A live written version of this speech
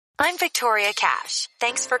I'm Victoria Cash.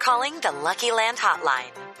 Thanks for calling the Lucky Land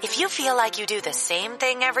Hotline. If you feel like you do the same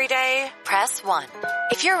thing every day, press 1.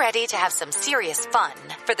 If you're ready to have some serious fun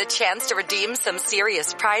for the chance to redeem some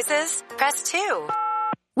serious prizes, press 2.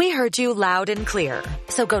 We heard you loud and clear.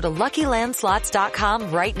 So go to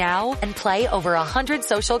LuckyLandSlots.com right now and play over 100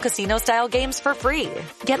 social casino-style games for free.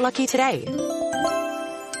 Get lucky today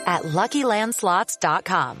at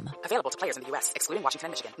LuckyLandSlots.com. Available to players in the U.S., excluding Washington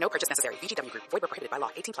and Michigan. No purchase necessary. VGW Group. Void where prohibited by law.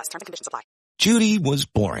 18+. Terms and conditions apply. Judy was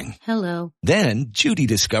boring. Hello. Then Judy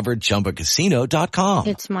discovered ChumbaCasino.com.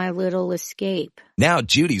 It's my little escape. Now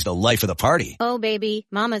Judy's the life of the party. Oh, baby,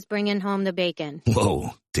 mama's bringing home the bacon.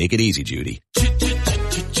 Whoa, take it easy, Judy.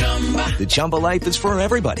 The Chumba life is for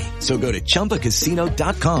everybody. So go to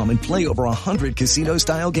ChumbaCasino.com and play over 100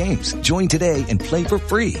 casino-style games. Join today and play for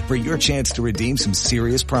free for your chance to redeem some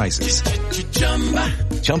serious prizes.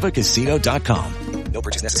 ChumbaCasino.com. No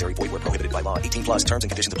purchase necessary. Void where prohibited by law. 18+. Terms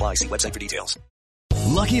and conditions apply. See website for details.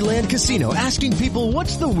 Lucky Land Casino, asking people,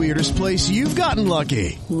 what's the weirdest place you've gotten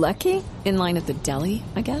lucky? Lucky? In line at the deli,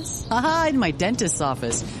 I guess? Aha, in my dentist's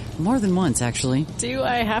office. More than once, actually. Do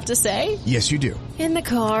I have to say? Yes, you do. In the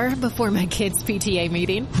car before my kids' PTA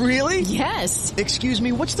meeting. Really? Yes. Excuse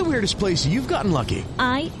me, what's the weirdest place you've gotten lucky?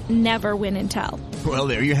 I never win and tell. Well,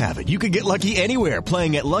 there you have it. You can get lucky anywhere,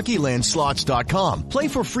 playing at LuckyLandSlots.com. Play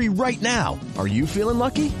for free right now. Are you feeling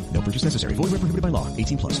lucky? No purchase necessary. Void where prohibited by law.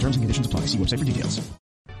 18+. Terms and conditions apply. See website for details.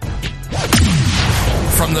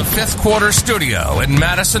 From the Fifth Quarter Studio in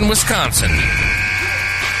Madison, Wisconsin,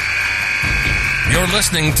 you're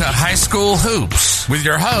listening to High School Hoops with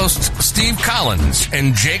your hosts, Steve Collins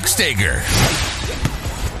and Jake Stager.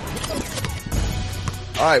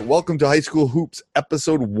 All right, welcome to High School Hoops,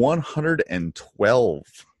 episode 112.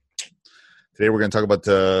 Today we're going to talk about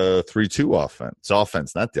the 3-2 offense.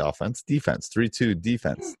 Offense, not the offense. Defense, 3-2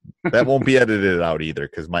 defense. That won't be edited out either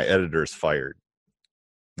because my editor's fired.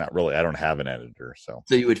 Not really. I don't have an editor. So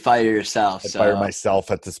you would fire yourself. I'd fire myself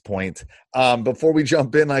at this point. Before we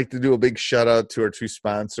jump in, I'd like to do a big shout out to our two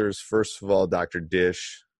sponsors. First of all, Dr.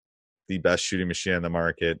 Dish, the best shooting machine on the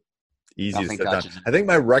market. Easy to set down. I think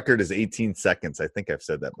my record is 18 seconds. I think I've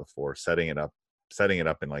said that before. Setting it up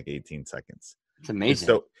in like 18 seconds. It's amazing.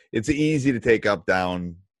 So it's easy to take up,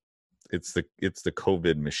 down. It's the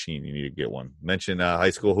COVID machine. You need to get one. Mention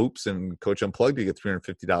High School Hoops and Coach Unplugged. You get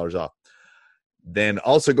 $350 off. Then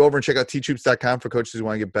also go over and check out teachhoops.com for coaches who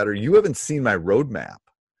want to get better. You haven't seen my roadmap.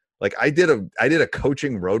 Like I did a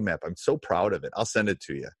coaching roadmap. I'm so proud of it. I'll send it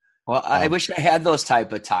to you. Well, I wish I had those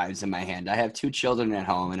type of times in my hand. I have 2 children at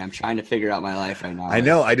home, and I'm trying to figure out my life right now. I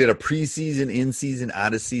know. I did a preseason, in-season,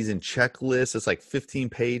 out-of-season checklist. It's like 15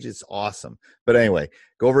 pages. It's awesome. But anyway,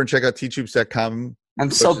 go over and check out teachhoops.com. I'm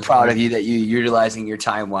so proud of you that you're utilizing your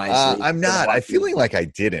time wisely. I'm not. I'm feeling like I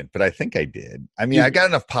didn't, but I think I did. I mean, I got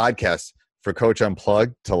enough podcasts for Coach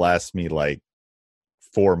Unplugged to last me like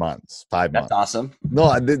 4 months, 5 months. That's awesome.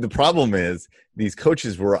 No, the problem is these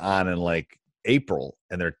coaches were on in like April,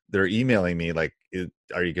 and they're emailing me like,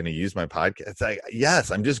 "Are you going to use my podcast?" It's like, yes,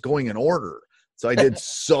 I'm just going in order. So I did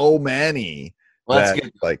so many. Well, that's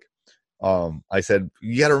good. Like, I said,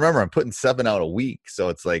 you got to remember, I'm putting 7 out a week, so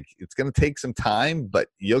it's like it's going to take some time, but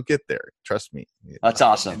you'll get there. Trust me. That's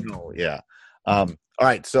awesome. Yeah. All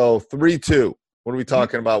right. So 3-2. What are we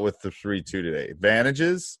talking about with the 3-2 today?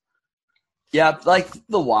 Advantages? Yeah, like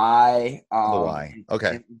the why. The why.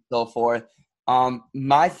 Okay. And so forth.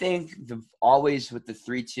 My thing always with the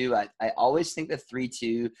 3-2, I always think the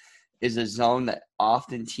 3-2 is a zone that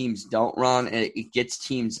often teams don't run, and it gets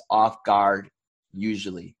teams off guard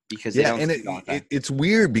usually because they don't. And it's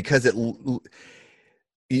weird because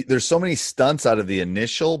there's so many stunts out of the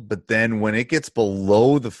initial, but then when it gets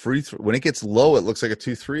below the free throw, when it gets low, it looks like a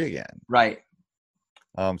 2-3 again. Right.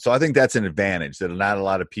 So I think that's an advantage that not a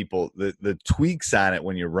lot of people, the tweaks on it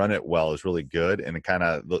when you run it well is really good, and it kind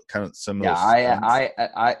of some of those.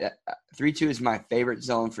 Yeah, 3-2 is my favorite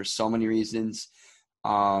zone for so many reasons.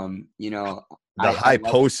 The high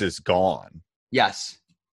post is gone. Yes.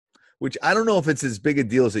 Which I don't know if it's as big a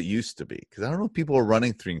deal as it used to be, because I don't know if people are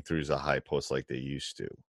running throughs a high post like they used to.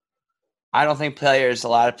 I don't think a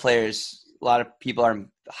lot of people are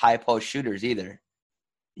high post shooters either.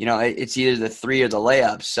 It's either the 3 or the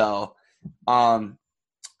layup. So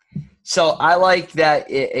I like that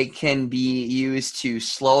it can be used to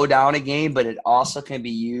slow down a game, but it also can be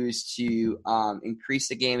used to increase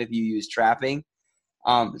the game if you use trapping.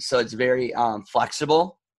 So it's very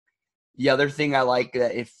flexible. The other thing I like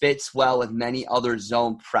that it fits well with many other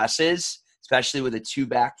zone presses, especially with a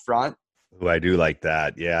 2-back front. Oh, I do like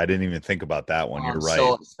that. Yeah, I didn't even think about that one. You're right.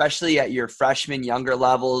 So especially at your freshman, younger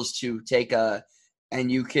levels, to take a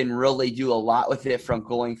and you can really do a lot with it, from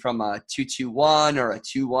going from a 2-2-1 or a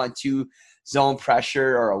 2-1-2 zone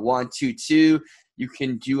pressure or a 1-2-2. You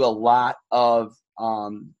can do a lot of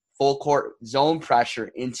full court zone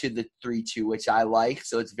pressure into the 3-2, which I like.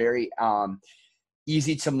 So it's very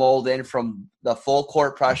easy to mold in from the full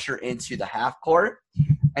court pressure into the half court.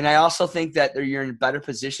 And I also think that you're in a better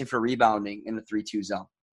position for rebounding in the 3-2 zone.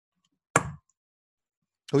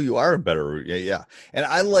 Oh, you are a better. Yeah. And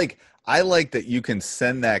I like that you can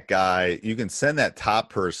send that guy, you can send that top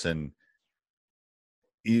person.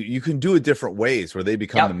 You can do it different ways where they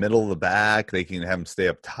become the middle of the back. They can have them stay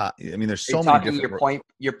up top. I mean, there's so many different.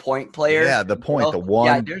 Your point player. Yeah, the point, the one.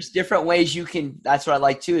 Yeah, there's different ways you can. That's what I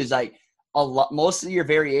like too. Is like most of your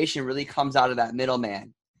variation really comes out of that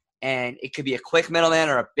middleman, and it could be a quick middleman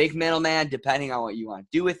or a big middleman depending on what you want to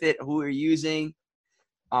do with it, who you're using.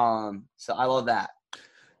 So I love that.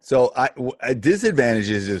 So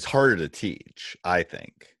disadvantages is harder to teach, I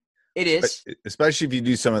think. It is, especially if you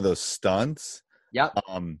do some of those stunts. Yep.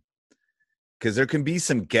 Because there can be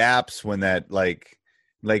some gaps when that like,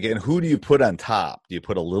 and who do you put on top? Do you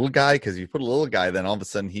put a little guy? Because if you put a little guy, then all of a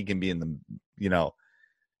sudden he can be in the,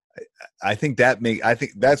 I think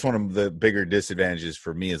that's one of the bigger disadvantages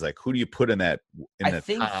for me is like, who do you put in that? I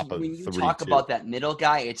think when you talk about that middle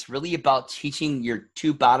guy, it's really about teaching your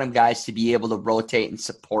two bottom guys to be able to rotate and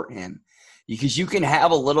support him, because you can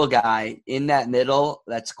have a little guy in that middle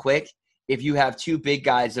that's quick if you have two big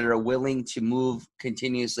guys that are willing to move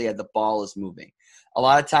continuously as the ball is moving. A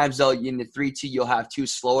lot of times, though, in the 3-2, you'll have two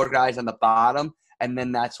slower guys on the bottom, and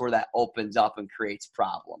then that's where that opens up and creates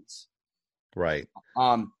problems. Right.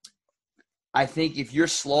 I think if you're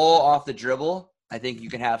slow off the dribble, I think you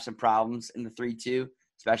can have some problems in the 3-2,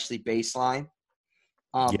 especially baseline.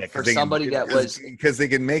 For somebody because they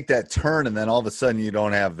can make that turn, and then all of a sudden you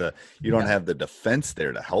don't have the defense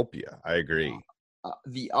there to help you. I agree.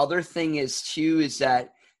 The other thing is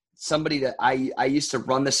that somebody that I used to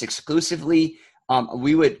run this exclusively.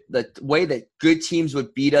 The way that good teams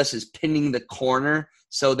would beat us is pinning the corner.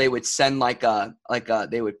 So they would send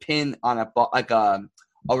they would pin on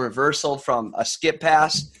a reversal from a skip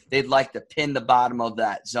pass. They'd like to pin the bottom of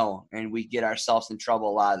that zone, and we get ourselves in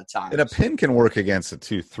trouble a lot of the time. And a pin can work against a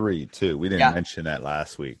 2-3 too. We didn't mention that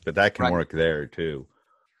last week, but that can work there too.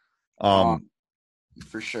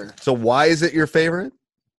 For sure. So why is it your favorite?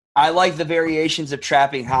 I like the variations of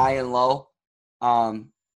trapping high and low.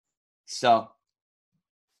 And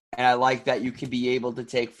I like that you can be able to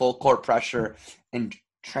take full court pressure and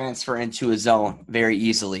transfer into a zone very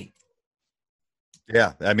easily.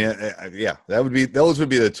 Yeah, I mean, those would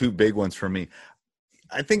be the two big ones for me.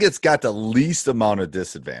 I think it's got the least amount of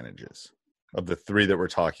disadvantages of the three that we're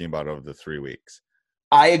talking about over the 3 weeks.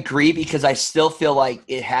 I agree, because I still feel like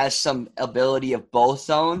it has some ability of both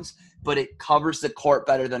zones, but it covers the court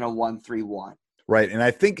better than a 1-3-1. Right, and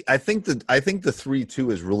I think the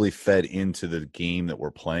 3-2 is really fed into the game that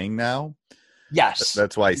we're playing now. Yes,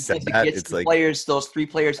 that's why I said that. It's like those three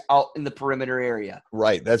players out in the perimeter area.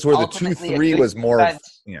 Right, that's where the 2-3 was more.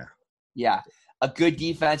 Yeah, a good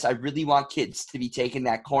defense. I really want kids to be taking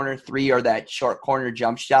that corner three or that short corner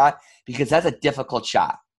jump shot, because that's a difficult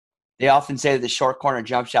shot. They often say that the short corner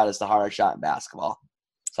jump shot is the hardest shot in basketball.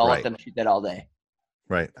 So I'll let them shoot that all day.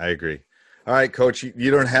 Right, I agree. All right, Coach, you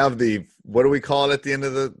don't have what do we call it at the end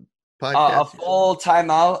of the podcast? A full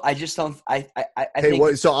timeout. I just don't. I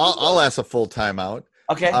think. So I'll ask a full timeout.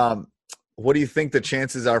 Okay. What do you think the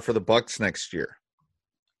chances are for the Bucks next year?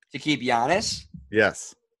 To keep Giannis?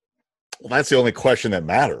 Yes. Well, that's the only question that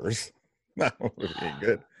matters.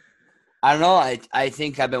 Good. I don't know. I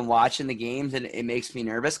think I've been watching the games, and it makes me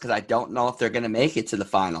nervous because I don't know if they're going to make it to the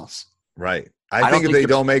finals. Right. I think if they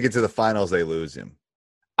don't make it to the finals, they lose him.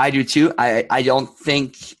 I do too. I don't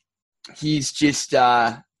think he's just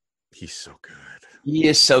he's so good. He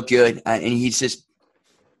is so good. And he's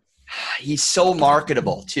so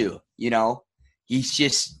marketable too. He's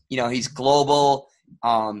just, he's global.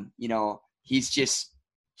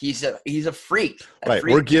 He's a freak. Right.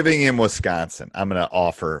 We're giving him Wisconsin. I'm going to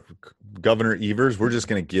offer Governor Evers. We're just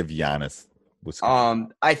going to give Giannis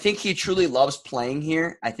Wisconsin. I think he truly loves playing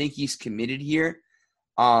here. I think he's committed here.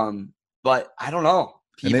 But I don't know.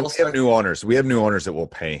 And then we have new owners. We have new owners that will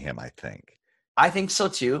pay him, I think. I think so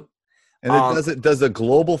too. And does the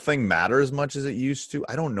global thing matter as much as it used to?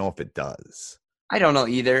 I don't know if it does. I don't know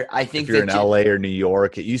either. I think if you're in LA or New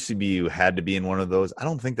York, it used to be you had to be in one of those. I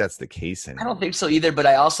don't think that's the case anymore. I don't think so either, but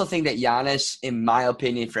I also think that Giannis, in my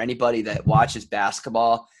opinion, for anybody that watches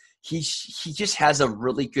basketball, he just has a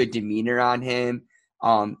really good demeanor on him.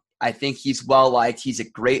 I think he's well-liked. He's a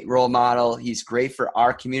great role model. He's great for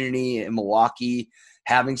our community in Milwaukee.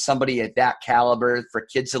 having somebody at that caliber for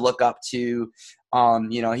kids to look up to. During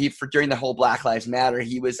the whole Black Lives Matter,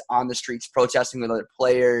 he was on the streets protesting with other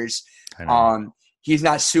players. He's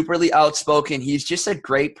not superly outspoken. He's just a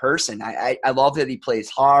great person. I love that he plays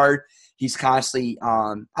hard. He's constantly,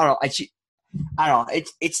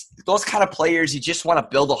 It's those kind of players you just want to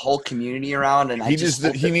build a whole community around. And he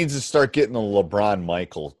needs to start getting the LeBron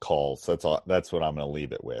Michael calls. That's all. That's what I'm going to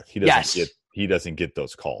leave it with. He doesn't get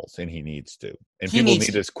those calls, and he needs to. And people need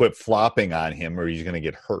to quit flopping on him, or he's going to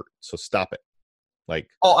get hurt. So stop it.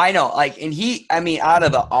 I know. Out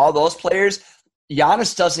of all those players,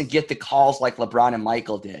 Giannis doesn't get the calls like LeBron and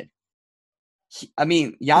Michael did.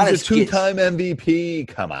 Giannis he's a two-time MVP.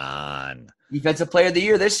 Come on. Defensive Player of the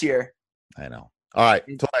Year this year. I know. All right.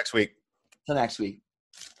 Until next week.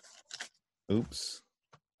 Oops.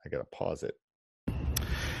 I got to pause it.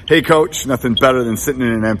 Hey, Coach. Nothing better than sitting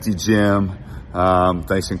in an empty gym.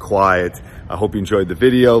 Nice and quiet. I hope you enjoyed the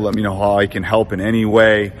video. Let me know how I can help in any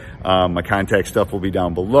way. My contact stuff will be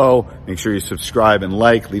down below. Make sure you subscribe and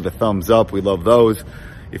leave a thumbs up. We love those.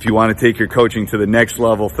 If you want to take your coaching to the next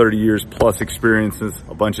level, 30 years plus experiences,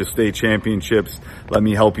 a bunch of state championships, let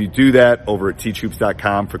me help you do that over at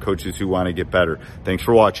teachhoops.com for coaches who want to get better. Thanks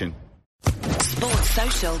for watching. Sports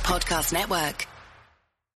Social Podcast Network.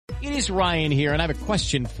 It is Ryan here, and I have a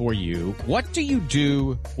question for you. What do you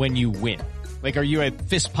do when you win? Are you a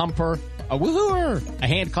fist pumper, a woo-hooer, a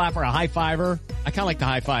hand clapper, a high-fiver? I kind of like the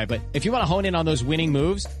high-five, but if you want to hone in on those winning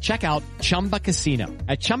moves, check out Chumba Casino.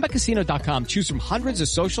 At ChumbaCasino.com, choose from hundreds of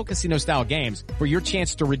social casino-style games for your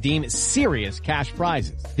chance to redeem serious cash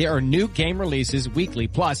prizes. There are new game releases weekly,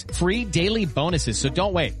 plus free daily bonuses, so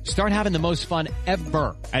don't wait. Start having the most fun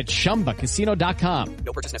ever at ChumbaCasino.com.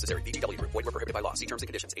 No purchase necessary. VGW Group. Void where prohibited by law. See terms and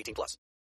conditions. 18+.